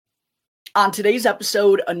On today's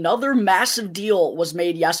episode, another massive deal was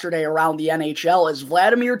made yesterday around the NHL as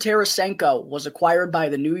Vladimir Tarasenko was acquired by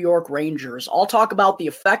the New York Rangers. I'll talk about the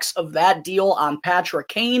effects of that deal on Patrick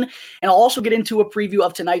Kane, and I'll also get into a preview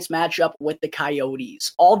of tonight's matchup with the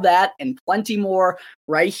Coyotes. All that and plenty more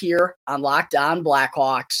right here on Locked On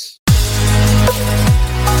Blackhawks.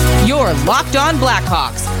 You're Locked On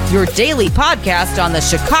Blackhawks, your daily podcast on the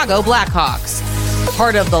Chicago Blackhawks.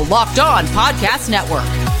 Part of the Locked On Podcast Network,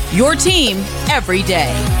 your team every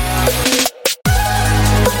day.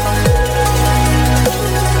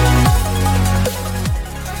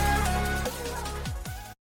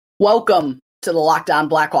 Welcome to the Locked On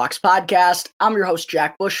Blackhawks podcast. I'm your host,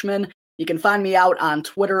 Jack Bushman. You can find me out on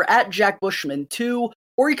Twitter at JackBushman2,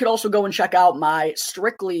 or you could also go and check out my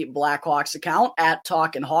Strictly Blackhawks account at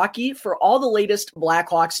Talkin' Hockey for all the latest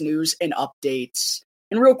Blackhawks news and updates.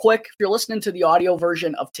 And real quick, if you're listening to the audio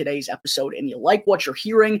version of today's episode and you like what you're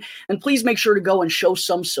hearing, then please make sure to go and show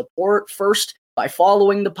some support first by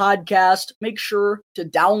following the podcast. Make sure to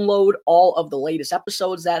download all of the latest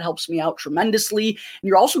episodes. That helps me out tremendously. And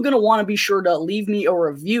you're also going to want to be sure to leave me a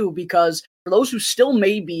review because for those who still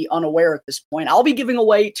may be unaware at this point, I'll be giving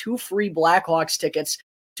away 2 free Blackhawks tickets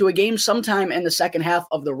to a game sometime in the second half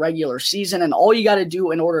of the regular season. And all you got to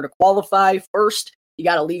do in order to qualify, first, you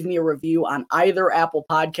got to leave me a review on either Apple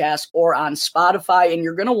Podcasts or on Spotify. And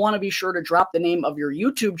you're going to want to be sure to drop the name of your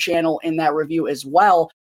YouTube channel in that review as well.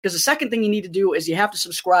 Because the second thing you need to do is you have to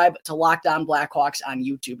subscribe to Locked On Blackhawks on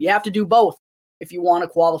YouTube. You have to do both if you want to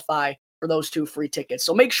qualify for those 2 free tickets.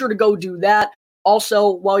 So make sure to go do that. Also,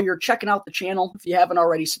 while you're checking out the channel, if you haven't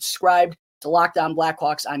already subscribed to Locked On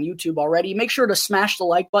Blackhawks on YouTube already, make sure to smash the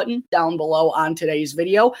like button down below on today's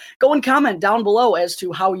video. Go and comment down below as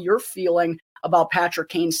to how you're feeling about Patrick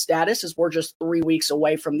Kane's status as we're just 3 weeks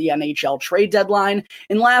away from the NHL trade deadline.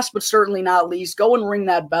 And last but certainly not least, go and ring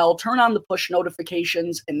that bell, turn on the push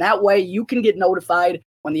notifications, and that way you can get notified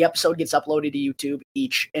when the episode gets uploaded to YouTube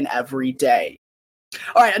each and every day.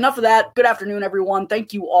 All right, enough of that. Good afternoon, everyone.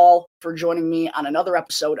 Thank you all for joining me on another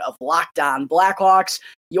episode of Locked On Blackhawks,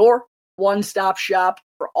 your one-stop shop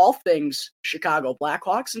for all things Chicago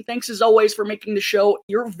Blackhawks. And thanks as always for making the show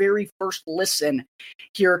your very first listen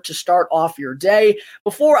here to start off your day.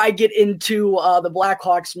 Before I get into the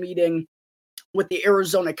Blackhawks meeting with the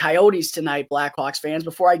Arizona Coyotes tonight, Blackhawks fans,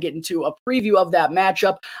 before I get into a preview of that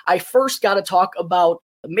matchup, I first got to talk about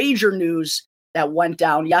the major news that went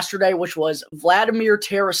down yesterday, which was Vladimir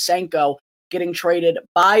Tarasenko getting traded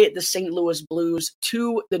by the St. Louis Blues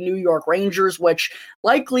to the New York Rangers, which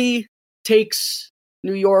likely takes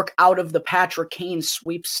New York out of the Patrick Kane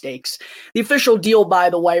sweepstakes. The official deal,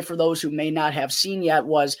 by the way, for those who may not have seen yet,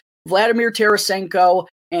 was Vladimir Tarasenko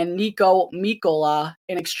and Niko Mikkola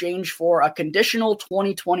in exchange for a conditional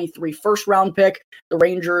 2023 first-round pick. The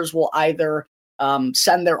Rangers will either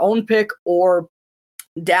send their own pick or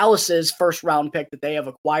Dallas's first-round pick that they have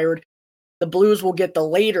acquired. The Blues will get the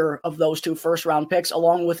later of those 2 first-round picks,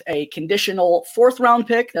 along with a conditional 4th-round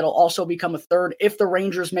pick that'll also become a 3rd if the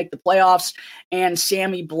Rangers make the playoffs, and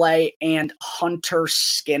Sammy Blais and Hunter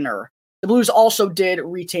Skinner. The Blues also did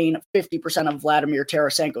retain 50% of Vladimir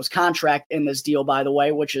Tarasenko's contract in this deal, by the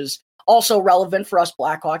way, which is also relevant for us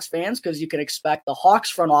Blackhawks fans because you can expect the Hawks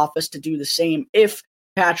front office to do the same if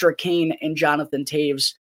Patrick Kane and Jonathan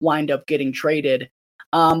Toews wind up getting traded.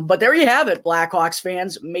 But there you have it, Blackhawks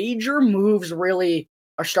fans. Major moves really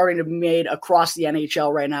are starting to be made across the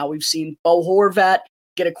NHL right now. We've seen Bo Horvat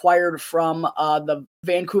get acquired from the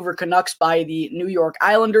Vancouver Canucks by the New York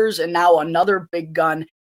Islanders, and now another big gun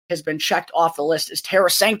has been checked off the list as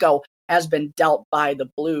Tarasenko has been dealt by the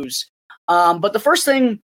Blues. But the first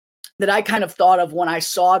thing that I kind of thought of when I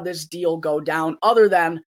saw this deal go down, other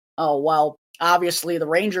than, obviously, the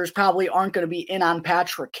Rangers probably aren't going to be in on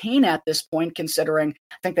Patrick Kane at this point, considering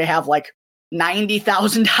I think they have like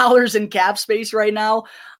 $90,000 in cap space right now.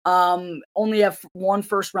 Only have 1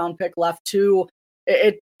 first-round pick left, 2.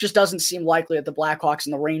 It just doesn't seem likely that the Blackhawks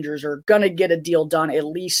and the Rangers are going to get a deal done, at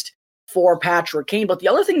least for Patrick Kane. But the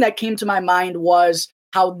other thing that came to my mind was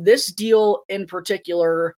how this deal in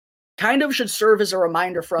particular kind of should serve as a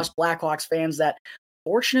reminder for us Blackhawks fans that,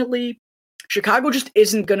 fortunately, Chicago just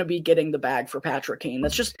isn't going to be getting the bag for Patrick Kane.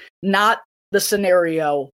 That's just not the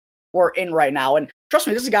scenario we're in right now. And trust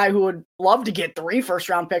me, this is a guy who would love to get 3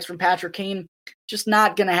 first-round picks from Patrick Kane. Just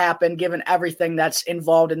not going to happen given everything that's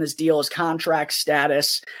involved in this deal, his contract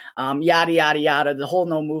status, yada, yada, yada, the whole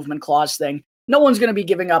no movement clause thing. No one's going to be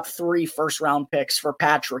giving up 3 first-round picks for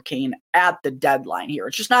Patrick Kane at the deadline here.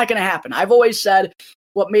 It's just not going to happen. I've always said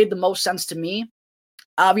what made the most sense to me,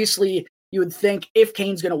 obviously, you would think if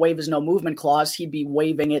Kane's going to waive his no movement clause, he'd be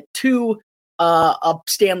waiving it to a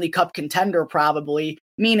Stanley Cup contender probably,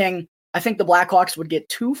 meaning I think the Blackhawks would get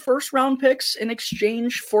 2 first-round picks in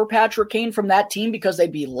exchange for Patrick Kane from that team because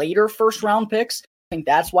they'd be later first-round picks. I think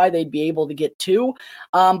that's why they'd be able to get 2.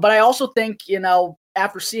 But I also think,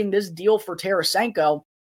 after seeing this deal for Tarasenko,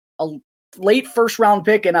 a late first-round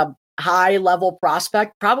pick and a high-level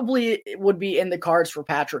prospect probably would be in the cards for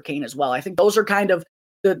Patrick Kane as well. I think those are kind of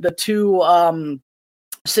the two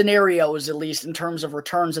scenarios, at least in terms of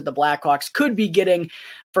returns that the Blackhawks could be getting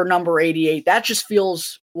for number 88. That just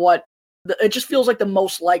feels like the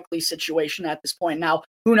most likely situation at this point. Now,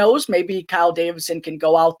 who knows? Maybe Kyle Davidson can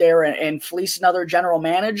go out there and fleece another general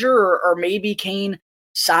manager, or maybe Kane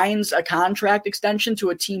signs a contract extension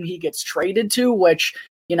to a team he gets traded to, which,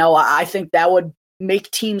 I think that would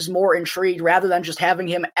make teams more intrigued rather than just having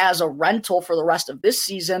him as a rental for the rest of this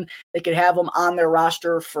season. They could have him on their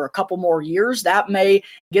roster for a couple more years. That may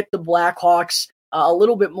get the Blackhawks a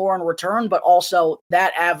little bit more in return, but also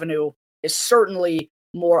that avenue is certainly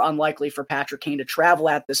more unlikely for Patrick Kane to travel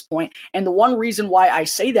at this point. And the one reason why I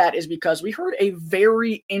say that is because we heard a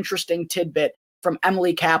very interesting tidbit from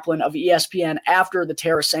Emily Kaplan of ESPN after the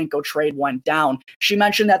Tarasenko trade went down. She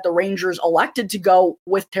mentioned that the Rangers elected to go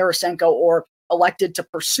with Tarasenko, or elected to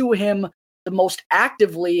pursue him the most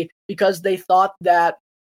actively, because they thought that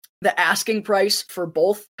the asking price for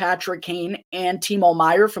both Patrick Kane and Timo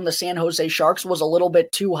Meier from the San Jose Sharks was a little bit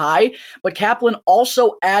too high. But Kaplan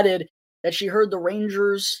also added that she heard the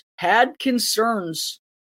Rangers had concerns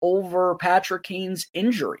over Patrick Kane's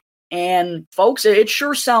injury. And folks, it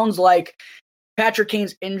sure sounds like Patrick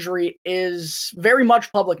Kane's injury is very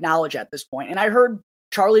much public knowledge at this point. And I heard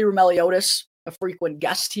Charlie Roumeliotis, a frequent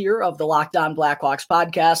guest here of the Locked On Blackhawks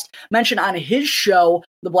podcast, mentioned on his show,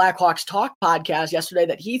 the Blackhawks Talk podcast yesterday,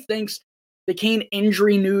 that he thinks the Kane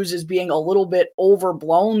injury news is being a little bit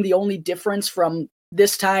overblown. The only difference from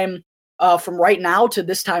this time, from right now to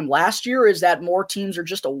this time last year, is that more teams are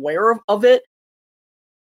just aware of it.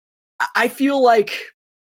 I feel like,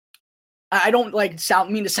 I don't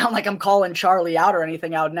mean to sound like I'm calling Charlie out or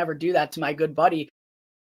anything. I would never do that to my good buddy.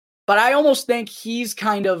 But I almost think he's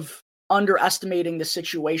kind of underestimating the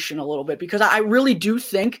situation a little bit, because I really do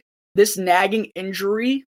think this nagging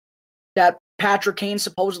injury that Patrick Kane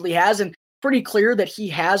supposedly has, and pretty clear that he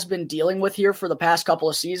has been dealing with here for the past couple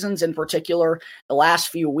of seasons, in particular the last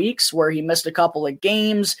few weeks where he missed a couple of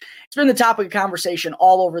games. It's been the topic of conversation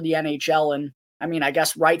all over the NHL, and I mean, I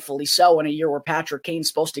guess rightfully so in a year where Patrick Kane's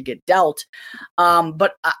supposed to get dealt.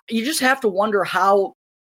 But you just have to wonder how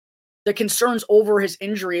the concerns over his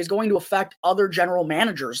injury is going to affect other general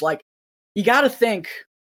managers. Like, you got to think,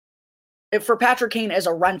 for Patrick Kane as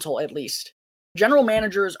a rental, at least, general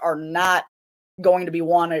managers are not going to be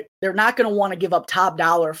they're not going to want to give up top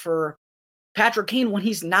dollar for Patrick Kane when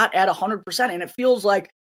he's not at 100%. And it feels like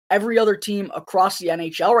every other team across the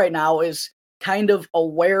NHL right now is kind of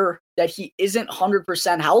aware that he isn't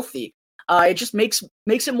 100% healthy. It just makes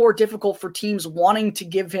it more difficult for teams wanting to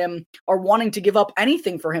give him, or wanting to give up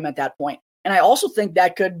anything for him at that point. And I also think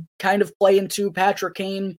that could kind of play into Patrick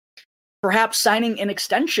Kane perhaps signing an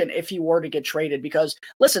extension if he were to get traded. Because,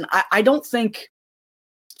 listen, I don't think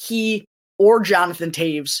he or Jonathan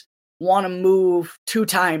Toews want to move 2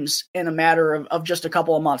 times in a matter of just a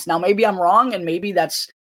couple of months. Now, maybe I'm wrong, and maybe that's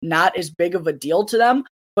not as big of a deal to them,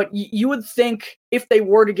 but you would think if they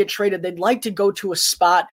were to get traded, they'd like to go to a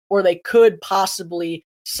spot where they could possibly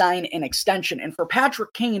sign an extension. And for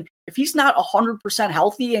Patrick Kane, if he's not 100%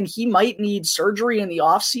 healthy and he might need surgery in the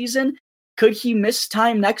offseason, could he miss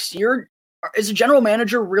time next year? Is a general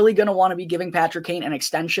manager really going to want to be giving Patrick Kane an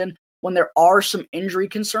extension when there are some injury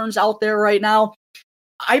concerns out there right now?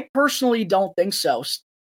 I personally don't think so.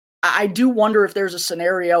 I do wonder if there's a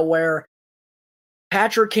scenario where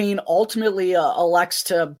Patrick Kane ultimately elects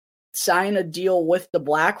to sign a deal with the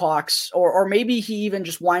Blackhawks, or maybe he even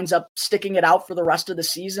just winds up sticking it out for the rest of the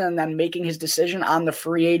season and then making his decision on the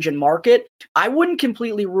free agent market. I wouldn't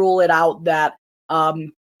completely rule it out that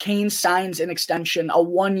Kane signs an extension, a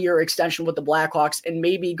 1-year extension with the Blackhawks, and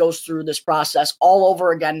maybe goes through this process all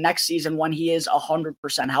over again next season when he is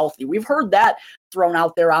 100% healthy. We've heard that thrown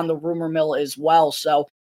out there on the rumor mill as well. So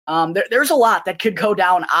there's a lot that could go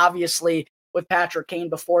down, obviously, with Patrick Kane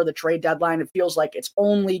before the trade deadline. It feels like it's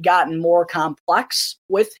only gotten more complex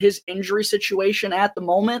with his injury situation at the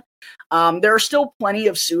moment. There are still plenty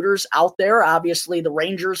of suitors out there. Obviously, the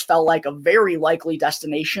Rangers felt like a very likely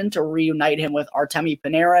destination to reunite him with Artemi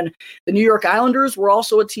Panarin. The New York Islanders were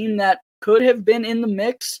also a team that could have been in the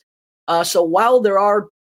mix. So while there are,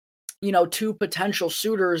 2 potential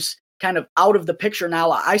suitors kind of out of the picture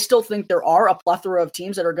now, I still think there are a plethora of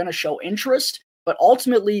teams that are going to show interest. But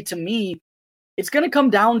ultimately, to me, it's going to come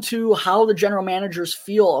down to how the general managers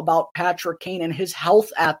feel about Patrick Kane and his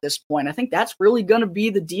health at this point. I think that's really going to be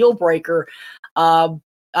the deal breaker.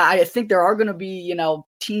 I think there are going to be,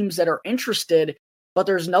 teams that are interested, but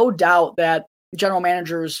there's no doubt that general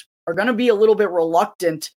managers are going to be a little bit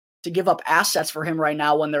reluctant to give up assets for him right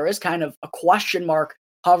now when there is kind of a question mark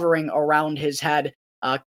hovering around his head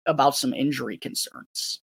about some injury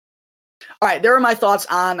concerns. All right, there are my thoughts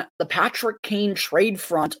on the Patrick Kane trade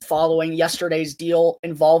front following yesterday's deal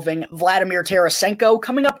involving Vladimir Tarasenko.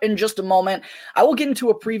 Coming up in just a moment, I will get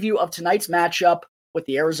into a preview of tonight's matchup with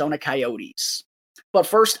the Arizona Coyotes. But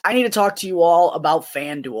first, I need to talk to you all about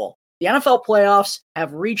FanDuel. The NFL playoffs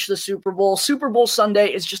have reached the Super Bowl. Super Bowl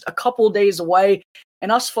Sunday is just a couple days away,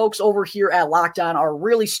 and us folks over here at Locked On are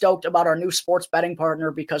really stoked about our new sports betting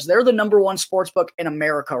partner because they're the number one sportsbook in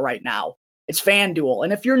America right now. It's FanDuel.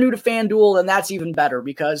 And if you're new to FanDuel, then that's even better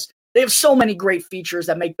because they have so many great features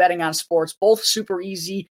that make betting on sports both super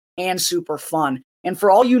easy and super fun. And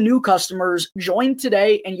for all you new customers, join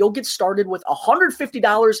today and you'll get started with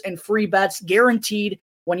 $150 in free bets guaranteed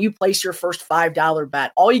when you place your first $5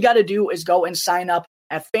 bet. All you got to do is go and sign up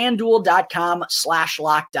at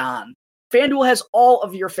FanDuel.com/lockedon. FanDuel has all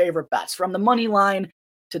of your favorite bets from the money line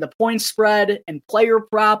to the point spread and player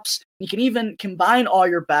props. You can even combine all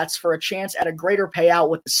your bets for a chance at a greater payout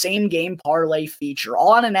with the same game parlay feature,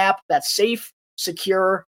 all on an app that's safe,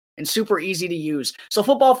 secure, and super easy to use. So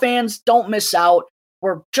football fans, don't miss out.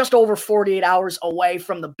 We're just over 48 hours away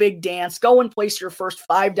from the big dance. Go and place your first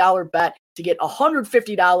 $5 bet to get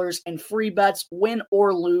 $150 in free bets, win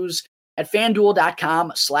or lose, at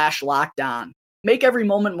FanDuel.com/lockedon. Make every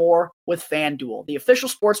moment more with FanDuel, the official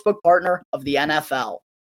sportsbook partner of the NFL.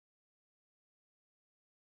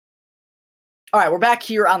 All right, we're back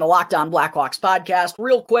here on the Locked On Blackhawks podcast.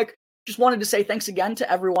 Real quick, just wanted to say thanks again to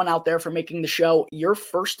everyone out there for making the show your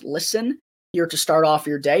first listen here to start off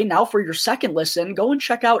your day. Now for your second listen, go and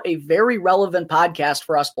check out a very relevant podcast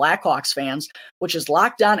for us Blackhawks fans, which is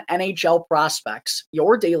Locked On NHL Prospects,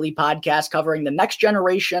 your daily podcast covering the next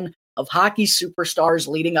generation of hockey superstars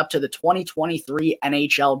leading up to the 2023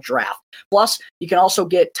 NHL draft. Plus, you can also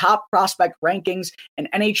get top prospect rankings and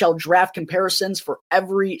NHL draft comparisons for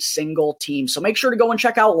every single team. So make sure to go and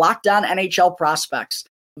check out Locked On NHL Prospects,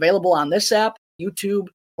 available on this app, YouTube,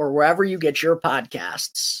 or wherever you get your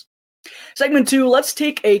podcasts. Segment 2, let's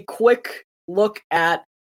take a quick look at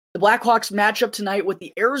the Blackhawks matchup tonight with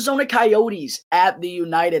the Arizona Coyotes at the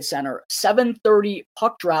United Center. 7:30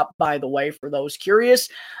 puck drop, by the way, for those curious.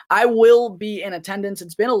 I will be in attendance.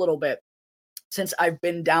 It's been a little bit since I've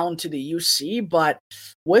been down to the UC, but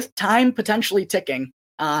with time potentially ticking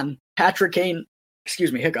on Patrick Kane,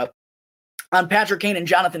 on Patrick Kane and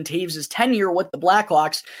Jonathan Toews' tenure with the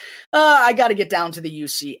Blackhawks, I got to get down to the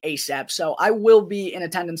UC ASAP. So I will be in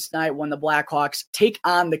attendance tonight when the Blackhawks take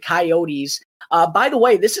on the Coyotes. By the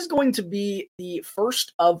way, this is going to be the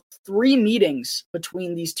first of 3 meetings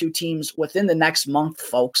between these two teams within the next month,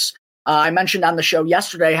 folks. I mentioned on the show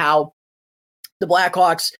yesterday how the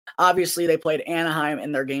Blackhawks, obviously they played Anaheim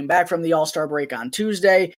in their game back from the All-Star break on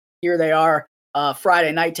Tuesday. Here they are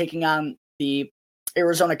Friday night taking on the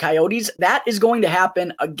Arizona Coyotes. That is going to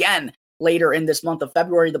happen again later in this month of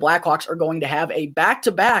February. The Blackhawks are going to have a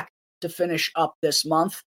back-to-back to finish up this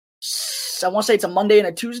month. I want to say it's a Monday and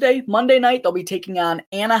a Tuesday. Monday night, they'll be taking on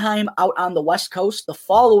Anaheim out on the West Coast. The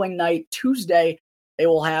following night, Tuesday, they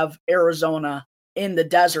will have Arizona in the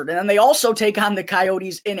desert. And then they also take on the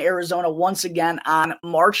Coyotes in Arizona once again on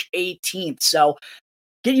March 18th. So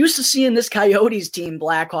get used to seeing this Coyotes team,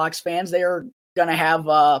 Blackhawks fans. They are going to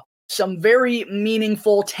have some very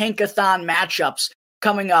meaningful tankathon matchups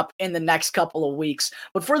coming up in the next couple of weeks.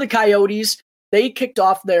 But for the Coyotes, they kicked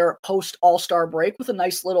off their post-All-Star break with a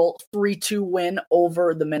nice little 3-2 win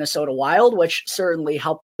over the Minnesota Wild, which certainly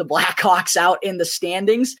helped the Blackhawks out in the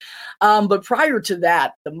standings. But prior to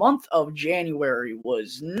that, the month of January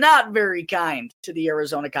was not very kind to the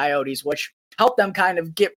Arizona Coyotes, which helped them kind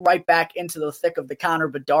of get right back into the thick of the Connor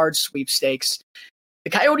Bedard sweepstakes.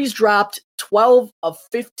 The Coyotes dropped 12 of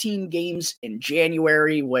 15 games in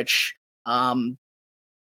January, which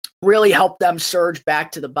really helped them surge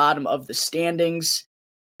back to the bottom of the standings.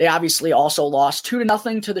 They obviously also lost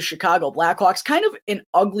 2-0 to the Chicago Blackhawks. Kind of an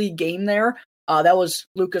ugly game there. That was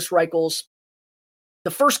the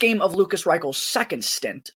first game of Lucas Reichel's second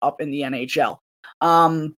stint up in the NHL.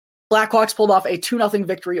 Blackhawks pulled off a 2-0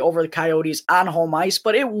 victory over the Coyotes on home ice,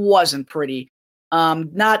 but it wasn't pretty.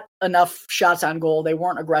 Not enough shots on goal. They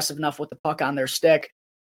weren't aggressive enough with the puck on their stick.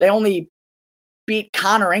 They only beat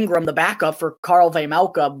Connor Ingram, the backup for Carl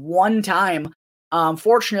Vejmelka, one time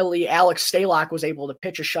Fortunately, Alex Stalock was able to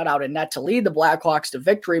pitch a shutout in net to lead the Blackhawks to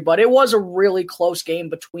victory, but it was a really close game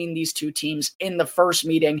between these two teams in the first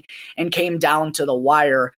meeting and came down to the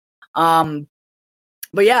wire.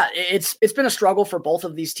 But yeah, it's been a struggle for both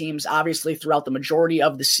of these teams, obviously, throughout the majority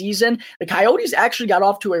of the season. The Coyotes actually got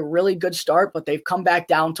off to a really good start, but they've come back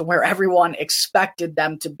down to where everyone expected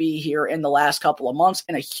them to be here in the last couple of months,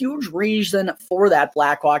 and a huge reason for that,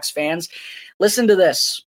 Blackhawks fans. Listen to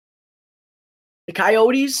this. The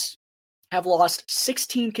Coyotes have lost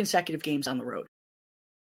 16 consecutive games on the road.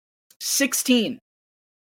 16.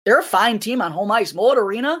 They're a fine team on home ice. Mullet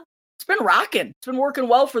Arena, it's been rocking. It's been working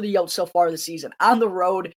well for the Yotes so far this season. On the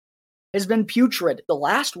road has been putrid. The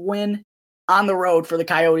last win on the road for the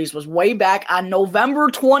Coyotes was way back on November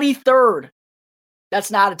 23rd. That's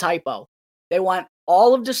not a typo. They went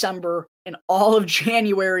all of December and all of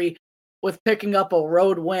January with picking up a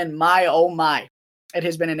road win. My, oh my. It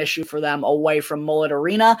has been an issue for them away from Mullet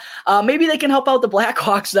Arena. Maybe they can help out the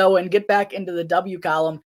Blackhawks, though, and get back into the W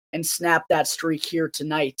column and snap that streak here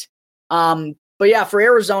tonight. But yeah, for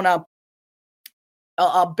Arizona,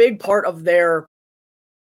 a big part of their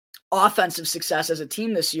offensive success as a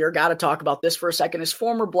team this year, got to talk about this for a second, is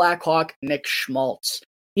former Blackhawk Nick Schmaltz.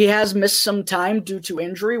 He has missed some time due to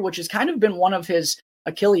injury, which has kind of been one of his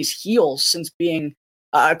Achilles heels since being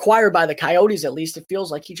acquired by the Coyotes. At least it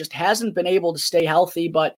feels like he just hasn't been able to stay healthy,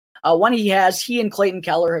 but when he has, he and Clayton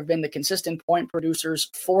Keller have been the consistent point producers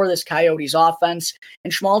for this Coyotes offense,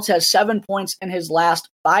 and Schmaltz has 7 points in his last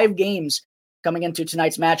 5 games coming into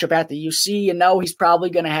tonight's matchup at the UC. You know he's probably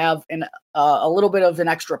going to have a little bit of an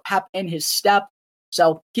extra pep in his step,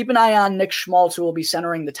 so keep an eye on Nick Schmaltz, who will be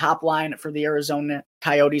centering the top line for the Arizona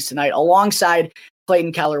Coyotes tonight, alongside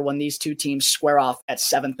Clayton Keller when these two teams square off at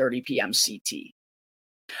 7:30 p.m. CT.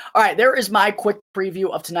 All right, there is my quick preview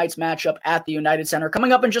of tonight's matchup at the United Center.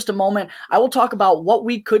 Coming up in just a moment, I will talk about what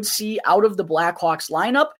we could see out of the Blackhawks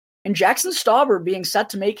lineup and Jackson Stauber being set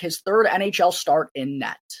to make his 3rd NHL start in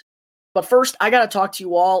net. But first, I got to talk to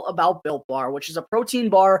you all about Built Bar, which is a protein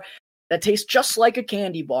bar that tastes just like a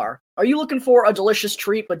candy bar. Are you looking for a delicious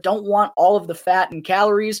treat but don't want all of the fat and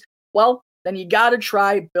calories? Well, then you got to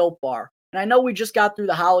try Built Bar. And I know we just got through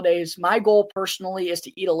the holidays. My goal personally is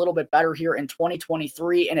to eat a little bit better here in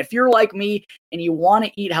 2023. And if you're like me and you want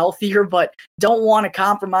to eat healthier but don't want to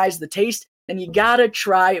compromise the taste, then you got to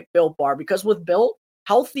try Built Bar, because with Built,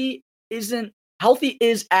 healthy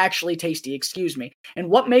is actually tasty, excuse me. And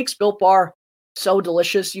what makes Built Bar so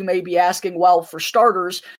delicious, you may be asking? Well, for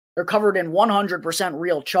starters, they're covered in 100%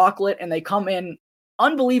 real chocolate, and they come in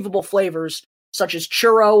unbelievable flavors such as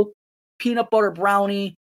churro, peanut butter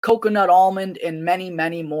brownie, coconut almond, and many,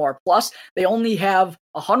 many more. Plus, they only have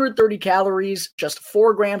 130 calories, just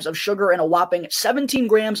 4 grams of sugar, and a whopping 17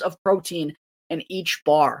 grams of protein in each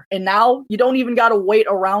bar. And now you don't even got to wait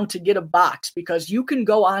around to get a box, because you can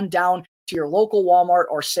go on down to your local Walmart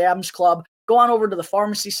or Sam's Club, go on over to the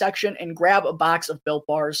pharmacy section and grab a box of Built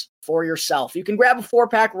Bars for yourself. You can grab a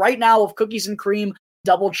 4-pack right now of cookies and cream,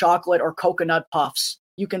 double chocolate, or coconut puffs.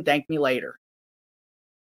 You can thank me later.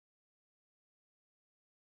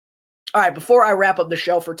 All right, before I wrap up the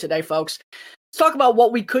show for today, folks, let's talk about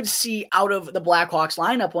what we could see out of the Blackhawks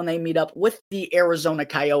lineup when they meet up with the Arizona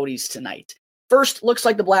Coyotes tonight. First, looks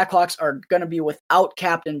like the Blackhawks are going to be without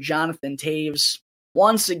captain Jonathan Toews.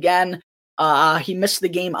 Once again, he missed the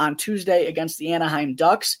game on Tuesday against the Anaheim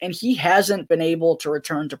Ducks, and he hasn't been able to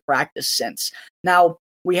return to practice since. Now,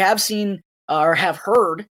 we have seen or have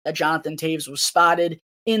heard that Jonathan Toews was spotted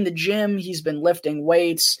in the gym. He's been lifting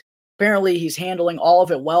weights. Apparently, he's handling all of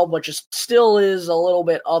it well, but just still is a little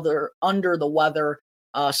bit under the weather,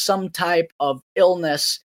 some type of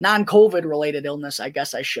illness, non-COVID related illness, I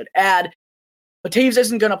guess I should add. But Toews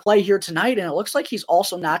isn't going to play here tonight, and it looks like he's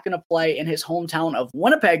also not going to play in his hometown of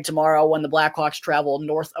Winnipeg tomorrow when the Blackhawks travel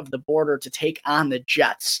north of the border to take on the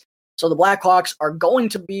Jets. So the Blackhawks are going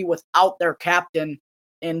to be without their captain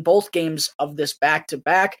in both games of this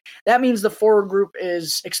back-to-back. That means the forward group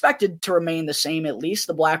is expected to remain the same, at least.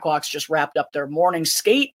 The Blackhawks just wrapped up their morning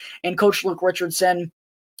skate, and Coach Luke Richardson,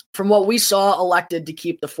 from what we saw, elected to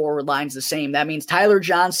keep the forward lines the same. That means Tyler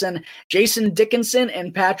Johnson, Jason Dickinson,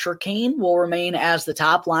 and Patrick Kane will remain as the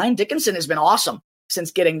top line. Dickinson has been awesome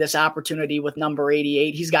since getting this opportunity with number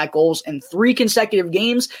 88. He's got goals in 3 consecutive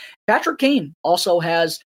games. Patrick Kane also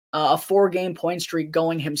has a 4-game point streak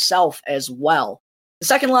going himself as well. The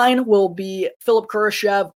second line will be Philip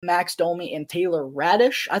Kurashev, Max Domi, and Taylor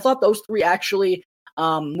Radish. I thought those 3 actually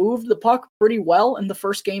moved the puck pretty well in the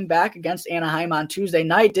first game back against Anaheim on Tuesday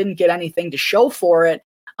night. Didn't get anything to show for it,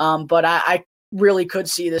 but I really could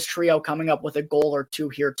see this trio coming up with a goal or two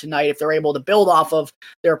here tonight if they're able to build off of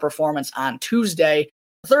their performance on Tuesday.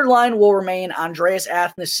 The third line will remain Andreas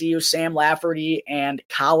Athanasiou, Sam Lafferty, and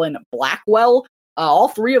Colin Blackwell. All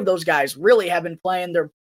three of those guys really have been playing their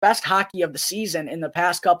best hockey of the season in the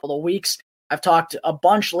past couple of weeks. I've talked a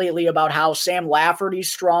bunch lately about how Sam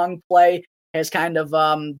Lafferty's strong play has kind of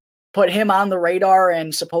put him on the radar,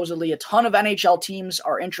 and supposedly a ton of NHL teams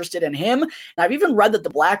are interested in him. And I've even read that the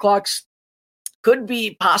Blackhawks could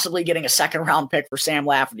be possibly getting a second-round pick for Sam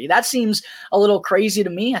Lafferty. That seems a little crazy to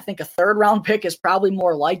me. I think a third-round pick is probably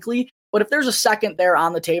more likely. But if there's a second there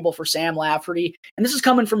on the table for Sam Lafferty, and this is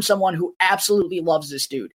coming from someone who absolutely loves this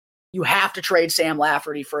dude, you have to trade Sam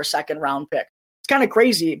Lafferty for a second-round pick. It's kind of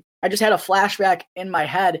crazy. I just had a flashback in my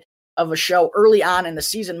head of a show early on in the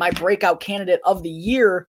season. My breakout candidate of the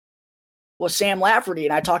year was Sam Lafferty,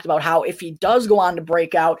 and I talked about how if he does go on to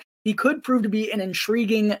break out, he could prove to be an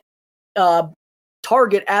intriguing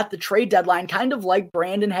target at the trade deadline, kind of like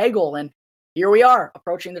Brandon Hagel. And here we are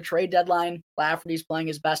approaching the trade deadline. Lafferty's playing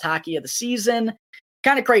his best hockey of the season.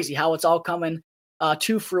 Kind of crazy how it's all coming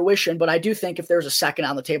to fruition, but I do think if there's a second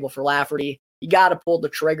on the table for Lafferty, you got to pull the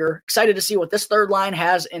trigger. Excited to see what this third line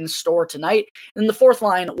has in store tonight. And the fourth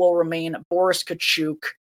line will remain Boris Tkachuk,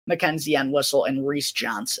 Mackenzie Entwistle, and Reese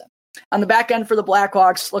Johnson. On the back end for the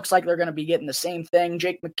Blackhawks, looks like they're going to be getting the same thing.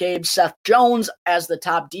 Jake McCabe, Seth Jones as the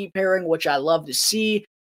top D pairing, which I love to see.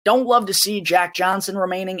 Don't love to see Jack Johnson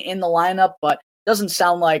remaining in the lineup, but doesn't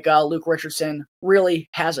sound like Luke Richardson really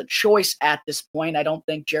has a choice at this point. I don't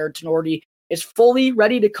think Jared Tenorti is fully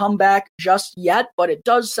ready to come back just yet, but it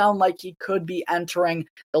does sound like he could be entering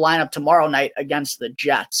the lineup tomorrow night against the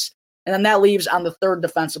Jets. And then that leaves on the third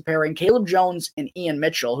defensive pairing, Caleb Jones and Ian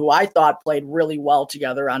Mitchell, who I thought played really well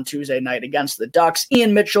together on Tuesday night against the Ducks.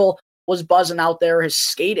 Ian Mitchell was buzzing out there. His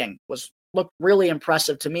skating looked really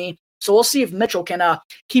impressive to me. So we'll see if Mitchell can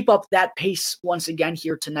keep up that pace once again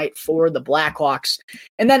here tonight for the Blackhawks.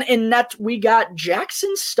 And then in net, we got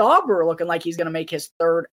Jackson Stauber looking like he's going to make his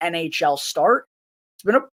third NHL start. It's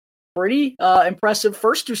been a pretty impressive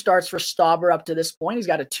first two starts for Stauber up to this point. He's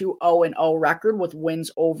got a 2-0-0 record with wins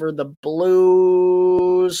over the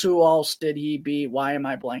Blues. Who else did he beat? Why am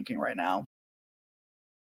I blanking right now?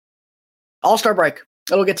 All-Star break.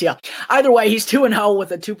 It'll get to you. Either way, he's 2-0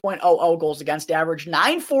 with a 2.00 goals against average,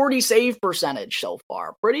 .940 save percentage so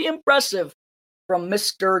far. Pretty impressive from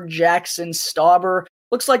Mr. Jackson Stauber.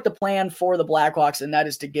 Looks like the plan for the Blackhawks, and that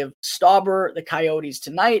is to give Stauber the Coyotes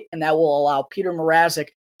tonight, and that will allow Peter Mrazek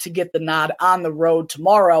to get the nod on the road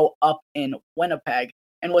tomorrow up in Winnipeg.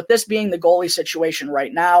 And with this being the goalie situation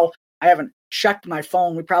right now, I haven't checked my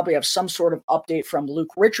phone. We probably have some sort of update from Luke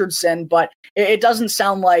Richardson, but it doesn't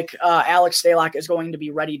sound like Alex Stalock is going to be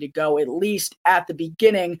ready to go, at least at the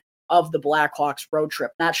beginning of the Blackhawks road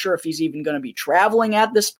trip. Not sure if he's even going to be traveling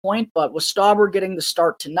at this point, but with Stauber getting the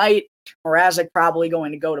start tonight, Mrazek probably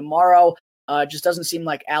going to go tomorrow. Just doesn't seem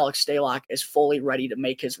like Alex Stalock is fully ready to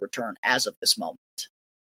make his return as of this moment.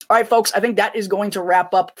 All right, folks, I think that is going to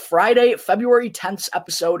wrap up Friday, February 10th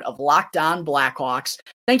episode of Locked On Blackhawks.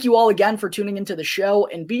 Thank you all again for tuning into the show,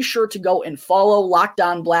 and be sure to go and follow Locked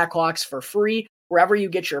On Blackhawks for free wherever you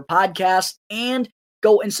get your podcasts, and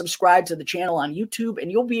go and subscribe to the channel on YouTube,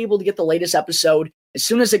 and you'll be able to get the latest episode as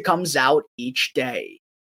soon as it comes out each day.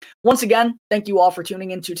 Once again, thank you all for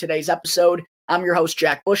tuning into today's episode. I'm your host,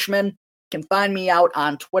 Jack Bushman. You can find me out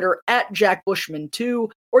on Twitter at JackBushman2,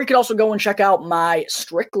 or you can also go and check out my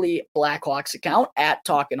Strictly Blackhawks account at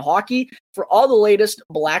Talkin' Hockey for all the latest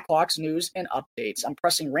Blackhawks news and updates. I'm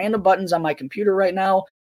pressing random buttons on my computer right now.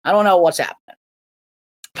 I don't know what's happening.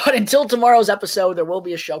 But until tomorrow's episode, there will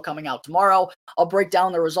be a show coming out tomorrow. I'll break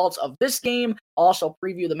down the results of this game. I'll also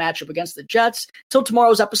preview the matchup against the Jets. Till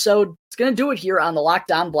tomorrow's episode, it's going to do it here on the Locked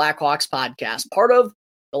On Blackhawks podcast, part of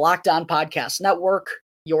the Locked On Podcast Network,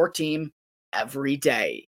 your team every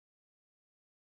day.